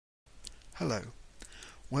Hello,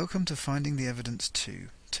 welcome to Finding the Evidence 2,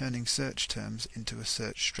 Turning Search Terms into a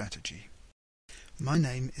Search Strategy. My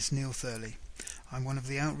name is Neal Thurley. I'm one of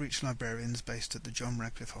the outreach librarians based at the John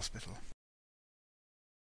Radcliffe Hospital.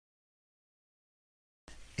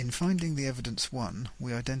 In Finding the Evidence 1,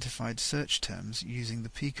 we identified search terms using the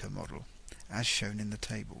PICO model, as shown in the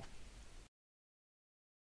table.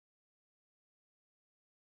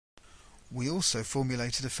 We also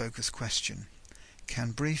formulated a focus question.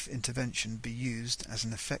 Can brief intervention be used as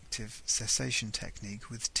an effective cessation technique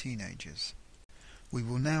with teenagers? We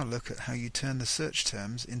will now look at how you turn the search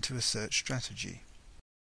terms into a search strategy.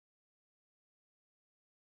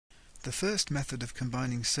 The first method of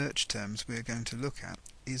combining search terms we are going to look at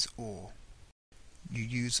is OR. You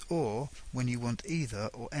use OR when you want either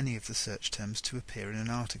or any of the search terms to appear in an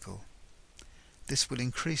article. This will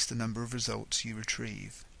increase the number of results you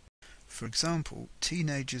retrieve. For example,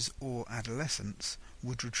 teenagers or adolescents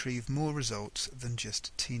would retrieve more results than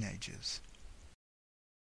just teenagers.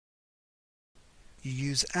 You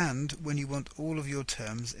use AND when you want all of your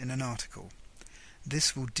terms in an article.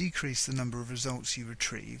 This will decrease the number of results you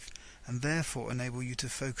retrieve and therefore enable you to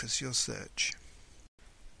focus your search.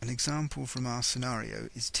 An example from our scenario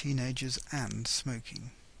is teenagers and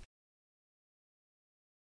smoking.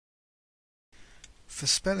 For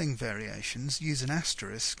spelling variations, use an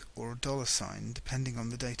asterisk or a $ depending on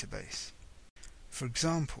the database. For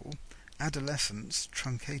example, adolescents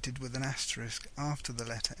truncated with an asterisk after the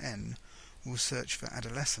letter N will search for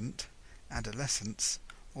adolescent, adolescents,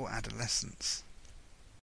 or adolescents.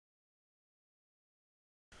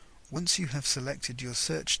 Once you have selected your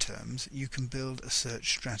search terms, you can build a search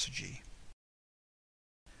strategy.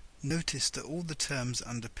 Notice that all the terms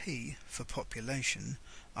under P for population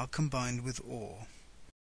are combined with OR.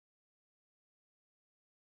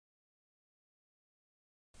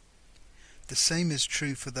 The same is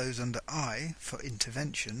true for those under I for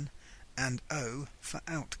intervention and O for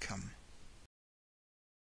outcome.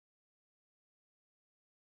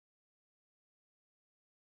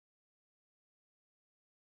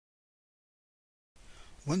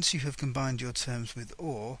 Once you have combined your terms with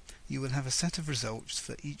OR, you will have a set of results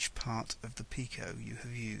for each part of the PICO you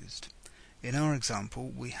have used. In our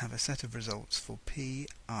example, we have a set of results for P,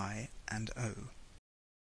 I, and O.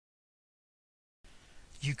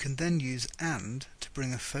 You can then use AND to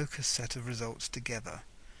bring a focused set of results together.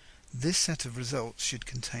 This set of results should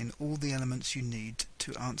contain all the elements you need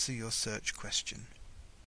to answer your search question.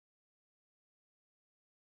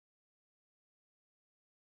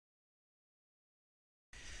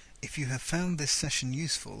 If you have found this session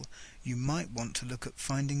useful, you might want to look at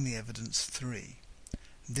Finding the Evidence 3.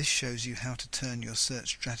 This shows you how to turn your search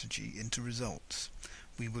strategy into results.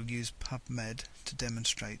 We will use PubMed to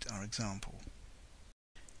demonstrate our example.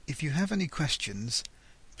 If you have any questions,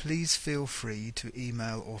 please feel free to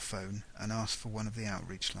email or phone and ask for one of the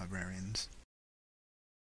outreach librarians.